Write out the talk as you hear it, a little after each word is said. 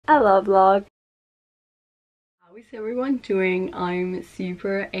I love vlog. How is everyone doing? I'm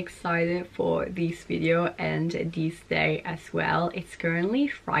super excited for this video and this day as well. It's currently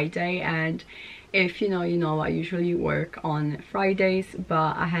Friday, and if you know, I usually work on Fridays,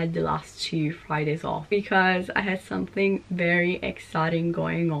 but I had the last 2 Fridays off because I had something very exciting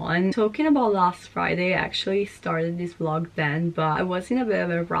going on. Talking about last Friday, I actually started this vlog then, but I was in a bit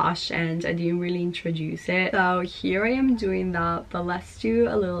of a rush and I didn't really introduce it. So here I am doing that, but let's do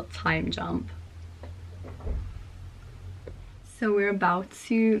a little time jump. So we're about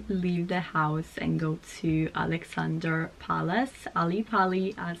to leave the house and go to Alexandra Palace, Ali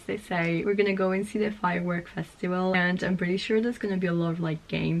Pali as they say. We're gonna go and see the firework festival, and I'm pretty sure there's gonna be a lot of like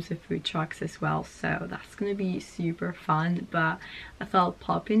games and food trucks as well, so that's gonna be super fun. But I thought I'll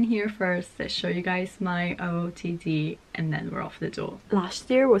pop in here first to show you guys my OOTD and then we're off the door. Last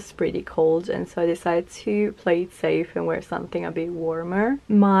year was pretty cold, and so I decided to play it safe and wear something a bit warmer.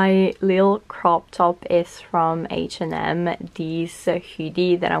 My little crop top is from H&M. This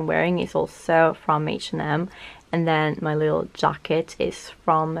hoodie that I'm wearing is also from H&M. And then my little jacket is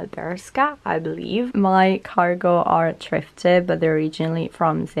from Bershka, I believe. My cargo are thrifted, but they're originally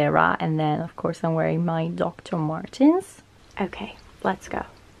from Zara. And then of course I'm wearing my Dr. Martens. Okay, let's go.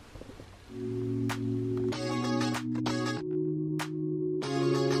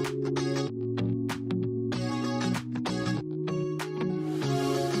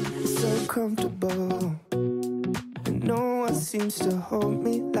 So comfortable, and no one seems to hold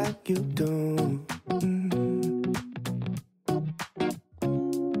me like you do.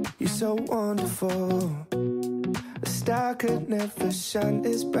 You're so wonderful, a star could never shine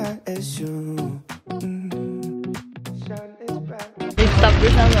as bright as you. Shine as bright. Mi sta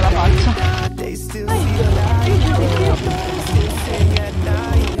bruciando la faccia. They still see the light, still sing at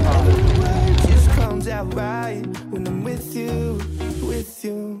night. Every word just comes out right when I'm with you, with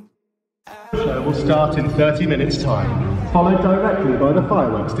you. The show will start in 30 minutes time, followed directly by the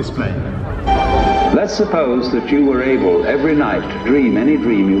fireworks display. Let's suppose that you were able every night to dream any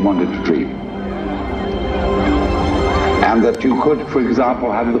dream you wanted to dream. And that you could, for example,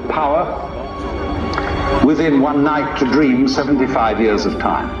 have the power within one night to dream 75 years of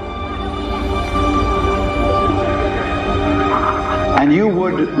time. And you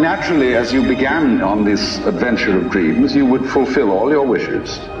would naturally, as you began on this adventure of dreams, you would fulfill all your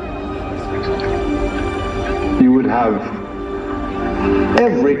wishes. You would have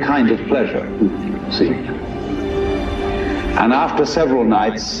every kind of pleasure, see. And after several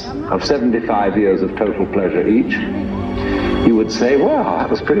nights of 75 years of total pleasure each, you would say, wow, that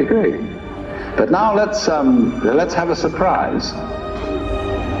was pretty great. But now let's have a surprise.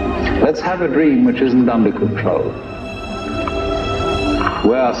 Let's have a dream which isn't under control,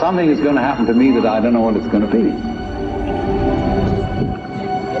 where something is going to happen to me that I don't know what it's going to be.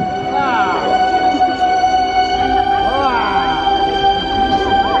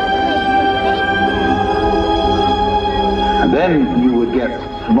 Then you would get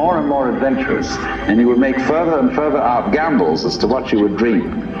more and more adventurous, and you would make further and further out gambles as to what you would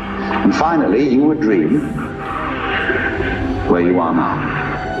dream. And finally, you would dream where you are now.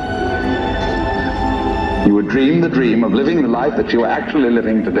 You would dream the dream of living the life that you are actually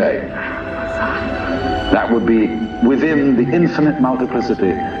living today. That would be within the infinite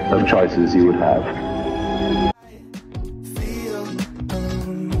multiplicity of choices you would have.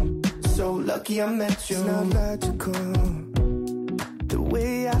 So lucky I met you. It's not logical. The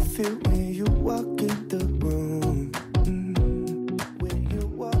way I feel when you walk in the room. When you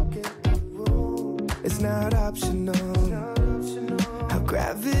walk in the room. It's not optional. How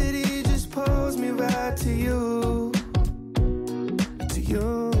gravity just pulls me right to you. To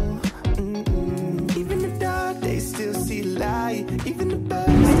you. Even the dark days still see light. Even the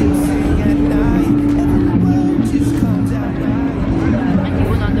birds still sing at night. Every word just comes out right.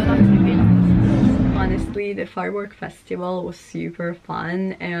 Honestly, the firework festival was super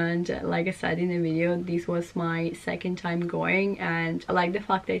fun, and like I said in the video, this was my second time going, and I like the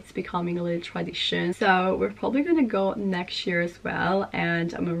fact that it's becoming a little tradition. So we're probably gonna go next year as well,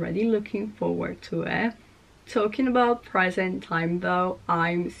 and I'm already looking forward to it. Talking about present time though,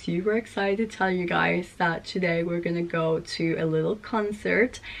 I'm super excited to tell you guys that today we're gonna go to a little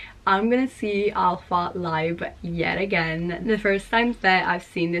concert. I'm gonna see Alfa live yet again. The first time that I've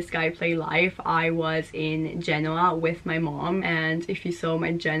seen this guy play live, I was in Genoa with my mom, and if you saw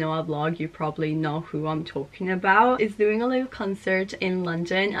my Genoa vlog, you probably know who I'm talking about. He's doing a little concert in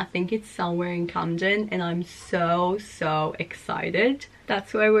London. I think it's somewhere in Camden, and I'm so excited.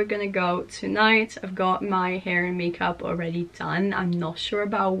 That's where we're gonna go tonight. I've got my hair and makeup already done. I'm not sure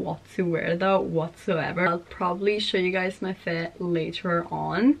about what to wear though whatsoever. I'll probably show you guys my fit later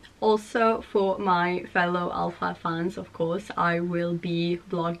on. Also, for my fellow Alfa fans, of course, I will be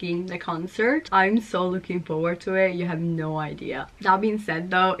vlogging the concert. I'm so looking forward to it, you have no idea. That being said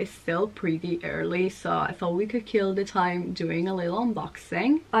though, it's still pretty early, so I thought we could kill the time doing a little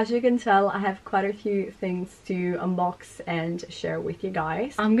unboxing. As you can tell, I have quite a few things to unbox and share with you guys.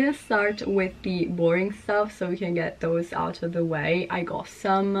 I'm gonna start with the boring stuff so we can get those out of the way. I got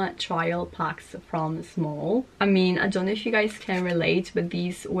some trial packs from Smol. I mean, I don't know if you guys can relate, but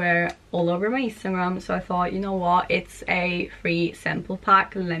these were all over my Instagram, so I thought, you know what, it's a free sample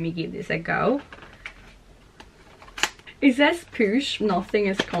pack, let me give this a go. It says push, nothing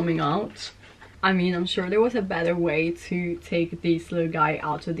is coming out. I mean, I'm sure there was a better way to take this little guy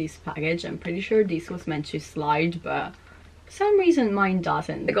out of this package. I'm pretty sure this was meant to slide, but for some reason mine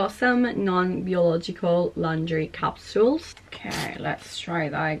doesn't. I got some non-biological laundry capsules. Okay, let's try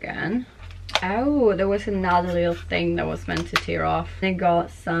that again. Oh, there was another little thing that was meant to tear off. I got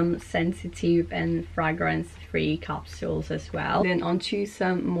some sensitive and fragrance-free capsules as well. Then onto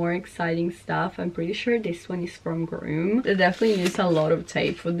some more exciting stuff. I'm pretty sure this one is from Grüum. They definitely use a lot of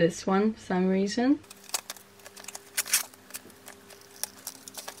tape for this one for some reason.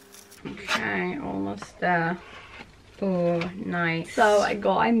 Okay, almost there. Oh, nice. So I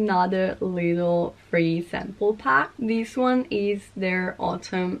got another little free sample pack. This one is their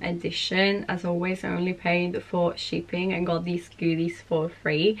autumn edition. As always, I only paid for shipping and got these goodies for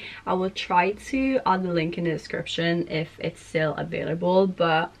free. I will try to add the link in the description if it's still available,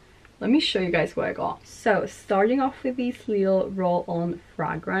 but let me show you guys what I got. So starting off with this little roll-on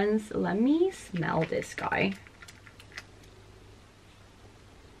fragrance, let me smell this guy.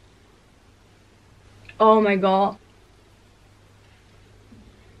 Oh my god,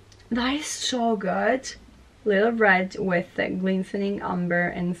 that is so good. Little red with glistening amber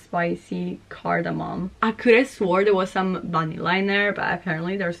and spicy cardamom. I could have swore there was some vanilla in there, but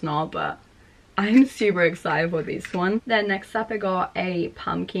apparently there's not, but I'm super excited for this one. Then next up I got a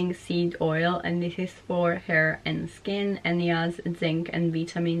pumpkin seed oil, and this is for hair and skin, and it has zinc and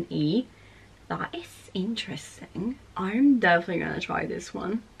vitamin E. That is interesting. I'm definitely gonna try this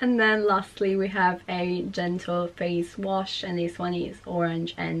one. And then lastly we have a gentle face wash, and this one is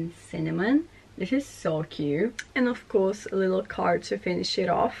orange and cinnamon. This is so cute. And of course a little card to finish it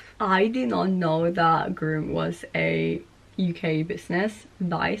off. I did not know that Grüum was a UK business.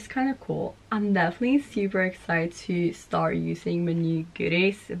 That is kind of cool. I'm definitely super excited to start using my new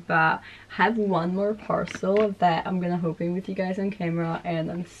goodies, but I have one more parcel that I'm gonna open with you guys on camera, and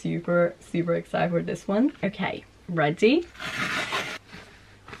I'm super excited for this one. Okay, ready?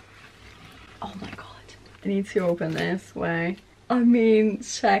 Oh my god, I need to open this way. I mean,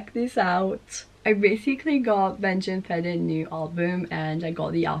 check this out. I basically got Benjamin Fed's new album, and I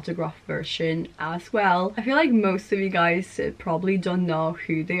got the autographed version as well. I feel like most of you guys probably don't know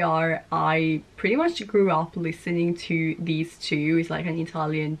who they are. I pretty much grew up listening to these two. It's like an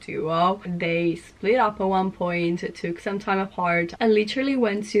Italian duo. They split up at one point, took some time apart. I literally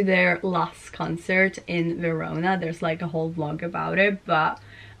went to their last concert in Verona. There's like a whole vlog about it, but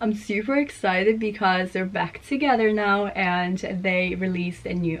I'm super excited because they're back together now, and they released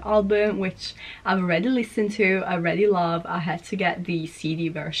a new album which I've already listened to, I already love. I had to get the CD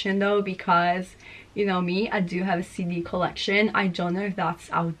version though, because you know me, I do have a CD collection. I don't know if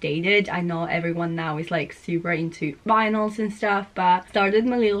that's outdated. I know everyone now is like super into vinyls and stuff, but started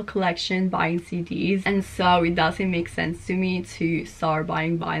my little collection buying CDs, and so it doesn't make sense to me to start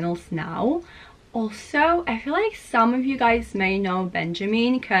buying vinyls now. Also, I feel like some of you guys may know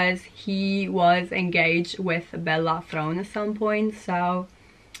Benjamin because he was engaged with Bella Throne at some point, so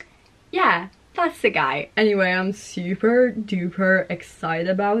yeah, that's the guy. Anyway, I'm super duper excited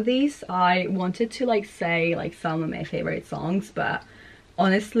about these. I wanted to like say like some of my favorite songs, but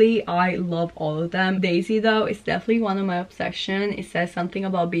honestly I love all of them. Daisy though is definitely one of my obsession. It says something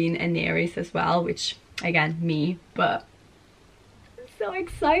about being an Aries as well, which again, me, but so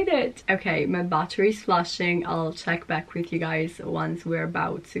excited. Okay, my battery's flashing. I'll check back with you guys once we're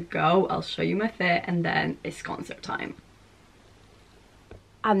about to go. I'll show you my fit, and then it's concert time.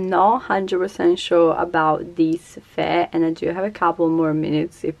 I'm not 100% sure about this fit, and I do have a couple more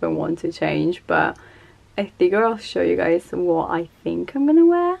minutes if I want to change, but I figure I'll show you guys what I think I'm gonna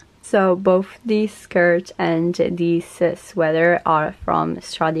wear. So both this skirt and this sweater are from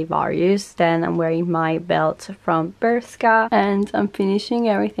Stradivarius. Then I'm wearing my belt from Bershka, and I'm finishing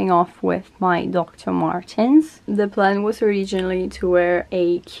everything off with my Dr. Martens. The plan was originally to wear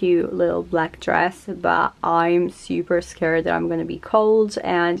a cute little black dress, but I'm super scared that I'm gonna be cold,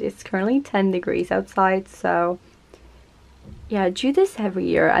 and it's currently 10 degrees outside, so yeah, I do this every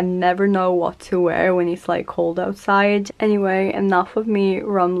year. I never know what to wear when it's like cold outside. Anyway, enough of me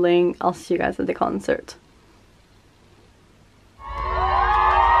rumbling. I'll see you guys at the concert.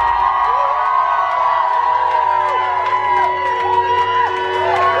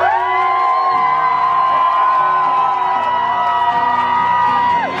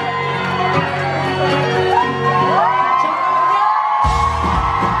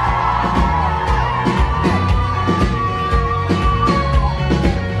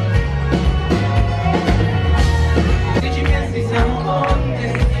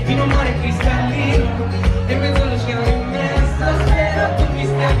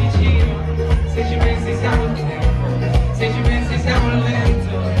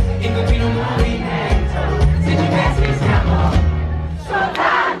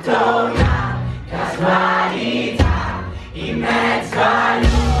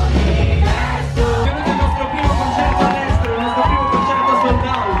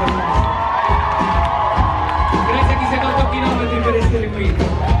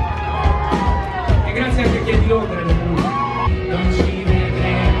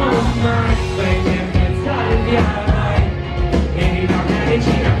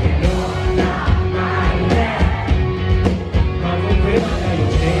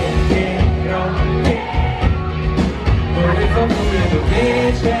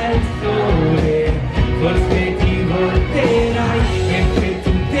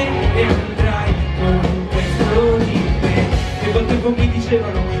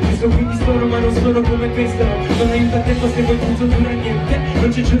 Non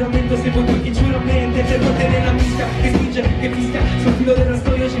c'è giuramento se poi tu chi giura mente. Cerco te nella mischia che spinge, che fischia. Sul filo della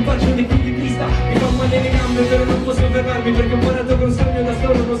storia ci faccio dei punti di vista. Mi fa male le gambe però non posso fermarmi, perché ho imparato che un sogno da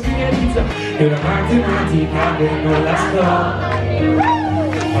solo non si realizza. È una matematica che non la sto.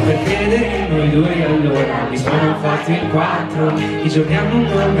 Ma per credere in noi due allora mi sono fatto in quattro. I giorni hanno un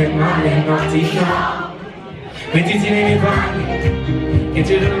nome ma le notti no. Mettiti nei miei panni che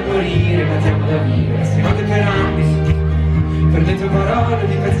cedono a morire, ma siamo da vivere, se notte per anni. Per le tue parole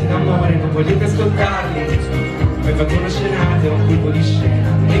di pezzi d'amore non voglio più ascoltarli. Hai fatto una scenata, un colpo di scena.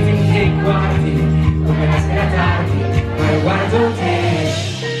 E finché guardi come la sera tardi, ma io guardo te.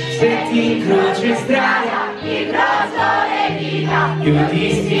 Se ti incrocio in strada, incrocio le dita. Più di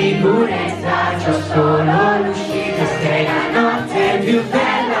sicurezza, c'ho solo l'uscita. Sei la notte più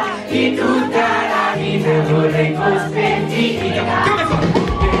bella di tutta la vita. E vorrei fosse infinita. Come fa?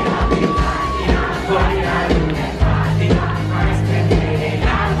 Fuori la luna è patina.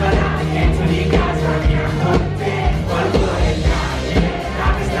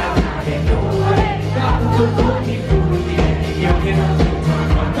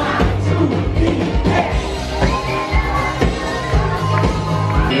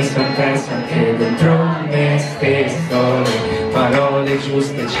 Mi son perso anche dentro me stesso, le parole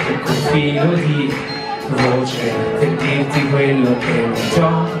giuste cerco un filo di voce per dirti quello che non ti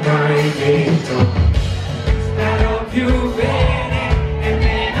ho mai detto. Starò più bene e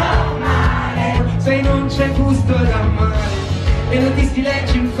meno male se non c'è gusto ad amare e non ti si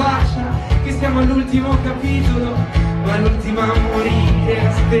legge in faccia che siamo all'ultimo capitolo, ma l'ultima a morire,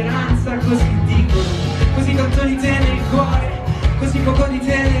 la speranza così dicono, così tanto di te nel cuore, così poco di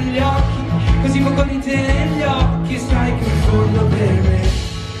te negli occhi, così poco di te negli occhi, sai che in fondo per me,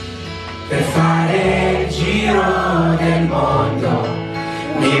 per fare il giro del mondo,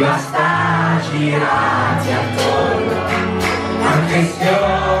 mi basta girarti attorno, anche se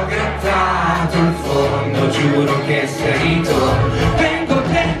ho grattato il fondo, giuro che se ritorno, vengo a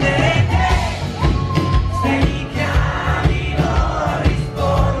prendere te.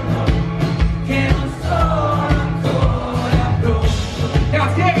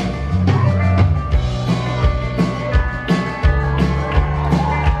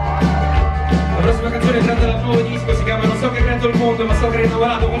 Il mondo, ma so che è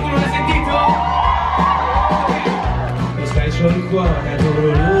innamorato, qualcuno l'ha sentito? Lo sai, c'ho il cuore ad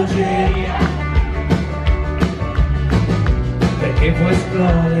orologeria, perché può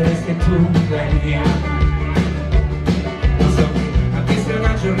esplodere se tu vai via. Lo so, anche se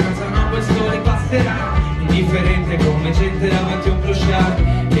una giornata no, quel sole passerà, indifferente come gente davanti a un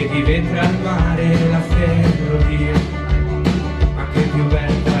clochard che vive tra il mare e la ferrovia. Anche il più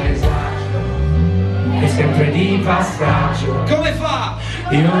bel paesaggio è sempre di passaggio. Come fa?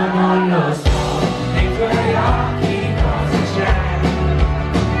 Io non lo so, nei tuoi occhi cosa c'è?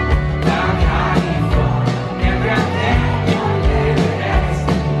 La California grande non l'Everest.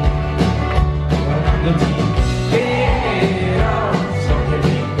 Guardandoti però, so che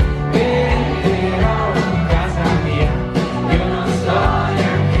mi perderò in casa mia. Io non so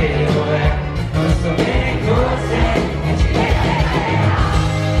neanche dov'è, non so né cos'è che ci lega.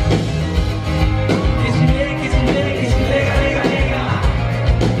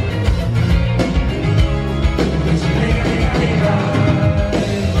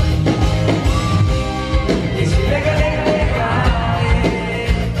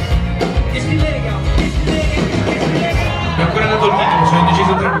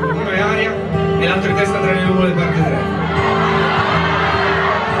 Uno è aria e l'altro è testa tra le nuvole parte 3.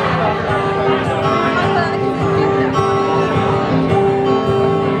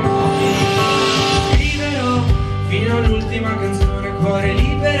 Scriverò fino all'ultima canzone, cuore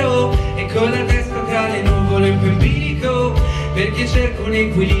libero e con la testa tra le nuvole in bilico, perché cerco un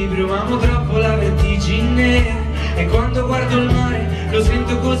equilibrio, amo troppo la vertigine. E quando guardo il mare lo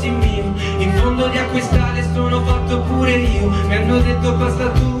sento così mio, in fondo di acquistare sono fatto pure io. Mi hanno detto basta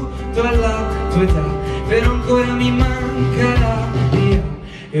tutto alla tua età, però ancora mi manca la via.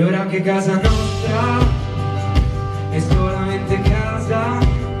 E ora che casa nostra è solamente casa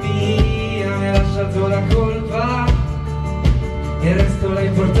mia, mi ha lasciato la colpa e il resto l'hai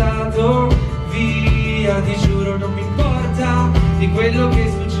portato via. Ti giuro non mi importa di quello che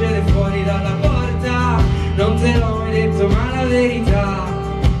succede fuori dalla porta. Non te l'ho mai detto ma la verità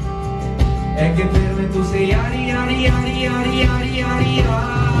è che per me tu sei aria, aria, aria, aria, aria,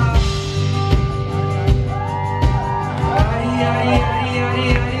 aria. Aria, aria, aria,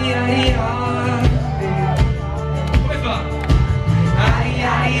 aria, aria, aria. Come fa?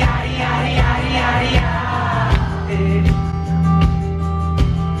 Aria, aria, aria, aria, aria, aria.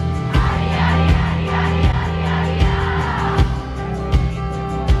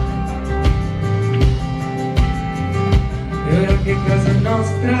 E ora che casa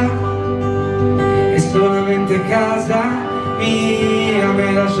nostra è solamente casa mia, mi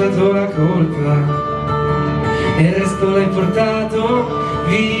hai lasciato la colpa e il resto l'hai portato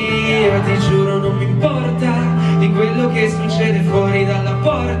via. Ti giuro non mi importa di quello che succede fuori dalla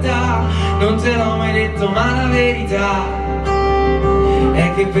porta. Non te l'ho mai detto ma la verità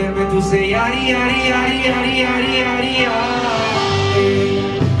è che per me tu sei aria, aria, aria, aria, aria, aria.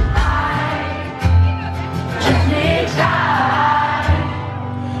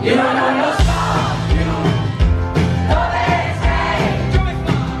 Io non lo so più dove sei, come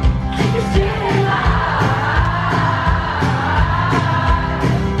fa? E se ne va.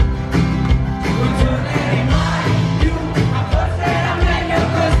 Non tornerei mai più, ma forse era meglio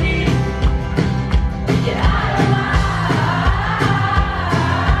così.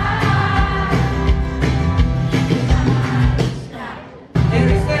 E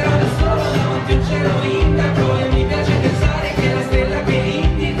resterò da solo davanti a un cielo indaco e mi piace pensare che la stella che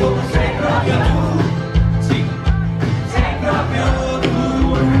sei proprio tu, sì, sei proprio tu.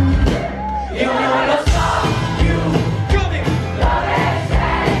 Io non lo so più come dove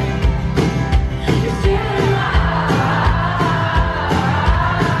sei, che se ne vai.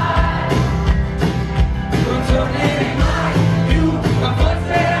 Non tornerei mai più, ma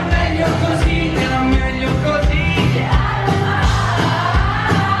forse era meglio così, era meglio così.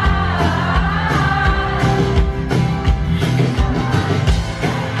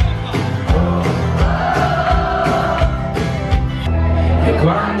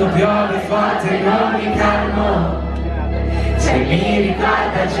 Quando piove forte non mi calmo, se mi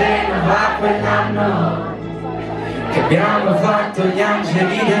ricorda Genova quell'anno che abbiamo fatto gli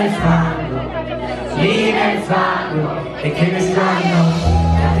angeli nel fango, lì nel fango, e che ne sanno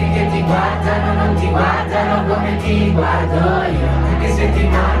gli altri che ti guardano, non ti guardano come ti guardo io, anche se ti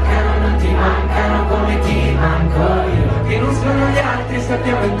mancano non ti mancano come ti manco io, che non sono gli altri,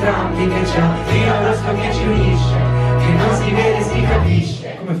 sappiamo entrambi che c'è un filo rosso che ci unisce, che non si vede, si capisce.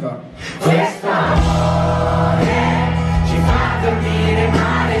 Come fa? Questo amore ci fa dormire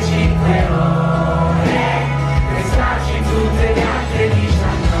male 5 ore, restarci tutte le altre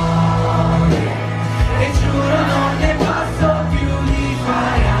 19, e giuro non ne posso più di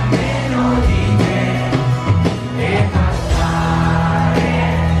fare a meno di te, e passare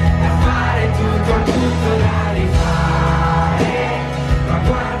a fare tutto da rifare, ma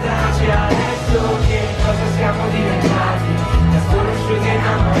guardaci adesso che cosa siamo diventati, da sconosciuti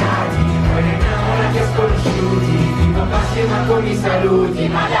innamorati, poi innamorati a sconosciuti, tipo passi ma con i saluti,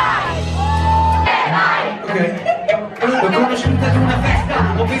 ma dai! Ok, l'ho conosciuta ad una festa,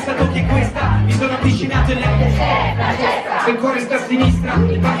 ho pensato che questa, mi sono avvicinato e lei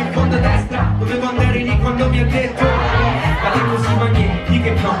destra, il bagno in fondo a destra. Dovevo andare lì quando mi ha detto vale così ma niente, di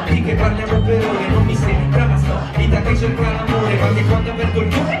che no, di che parliamo per ore. Non mi sembra la vita che cerca l'amore, ma che quando perdo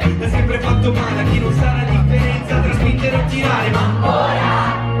il cuore l'ha sempre fatto male. A chi non sa la differenza tra spingere o tirare, ma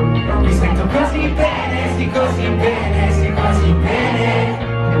ora mi sento così bene, sì così bene, sì così bene.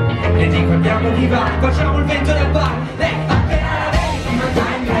 Le dico andiamo di bar, facciamo il vento nel bar. Lei appena la vedi ti manda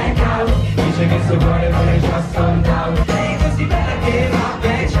in blackout, dice che il suo cuore vuole già sold out. Lei è così bella che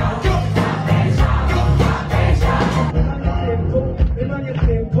vabbè ciao, vabbè ciao, vabbè ciao. Le mani al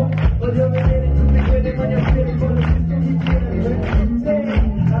tempo, voglio vedere tutte quelle mani al tempo. Allo stesso bicchiere,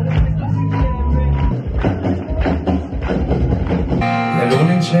 allo stesso bicchiere. La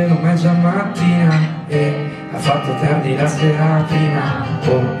luna in cielo mezza mattina e ha fatto tardi la sera prima.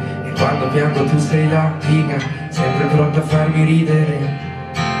 Oh, e quando piango tu sei la figa, sempre pronta a farmi ridere.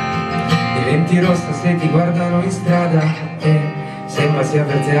 Diventi rossa se ti guardano in strada e sembra sia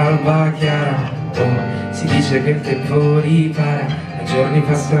per te alba chiara. Oh, si dice che il tempo ripara, i giorni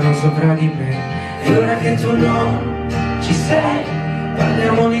passano sopra di me. E ora che tu non ci sei,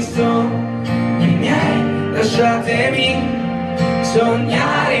 parliamo di sogni miei. Lasciatemi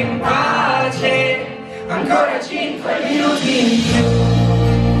sognare in pace ancora 5 minuti in più.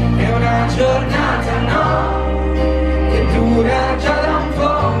 È una giornata no, che dura già da un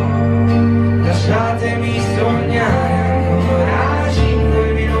po'. Lasciatemi sognare ancora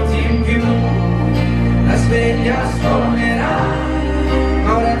 5 minuti in più. La sveglia suonerà,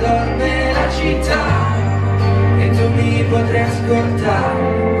 ma ora dorme la città e tu mi potrai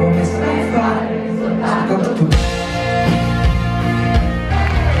ascoltare come sai fare soltanto tu.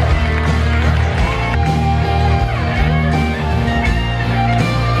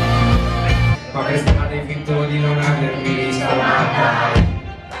 Ma per strada hai finto di non avermi visto, ma dai,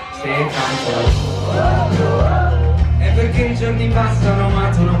 sei tanto. È perché i giorni passano ma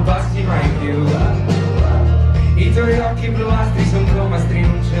tu non passi mai più. I tuoi occhi bluastri son come astri in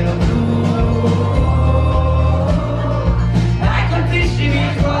un cielo blu. Dai colpiscimi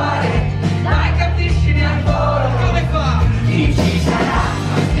il cuore, dai capiscimi al volo. Come fa? Chi ci sarà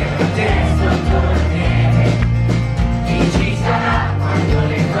assieme a te sotto il neve? Chi ci sarà quando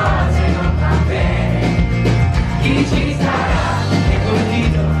le cose non vanno bene? Chi ci sarà e col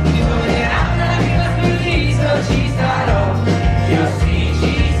dito ti toglierà una lacrima sul viso? Ci sarò, io sì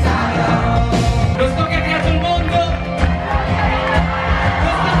ci sarò. Lo sto che ha creato il mondo, lo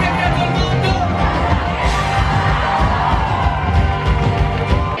sto che ha creato il mondo.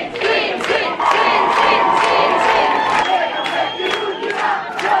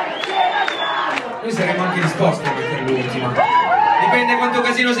 Noi saremo anche disposti a mettere l'ultima, dipende quanto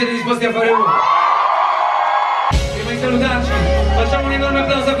casino siete disposti a fare voi. Prima di salutarci facciamo un enorme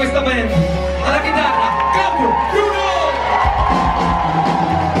applauso a questa band. Alla chitarra Grüum,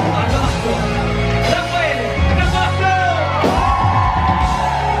 al basso Raffaele,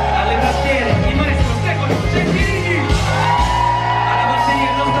 alle tastiere il maestro Stefano Gentilini, alla batteria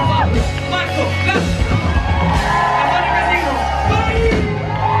il nostro Fabio Marco Gas, a fare casino vai.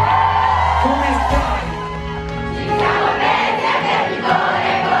 Come stai? Ci siamo presi a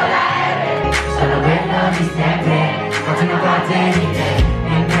capitone con la R. Sono bello di sempre, faccio una batteria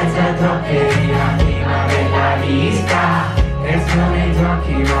in mezzo a tropperia, prima bella vista. Perso nei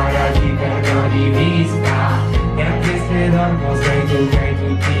giochi, ma ora ti perdo di vista. E anche se dormo sei tu che hai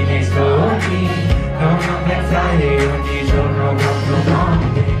tutti i miei sogni. Non ho pensare ogni giorno proprio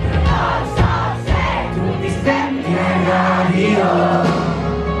con te. Non so se tu mi senti nel radio.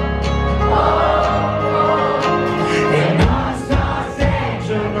 E non so se un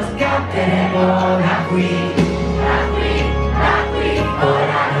giorno scapperemo da qui.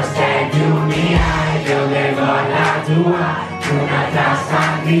 Ora non sei più mia e io bevo alla tua. Un'altra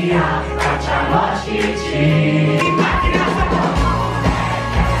sangria, facciamoci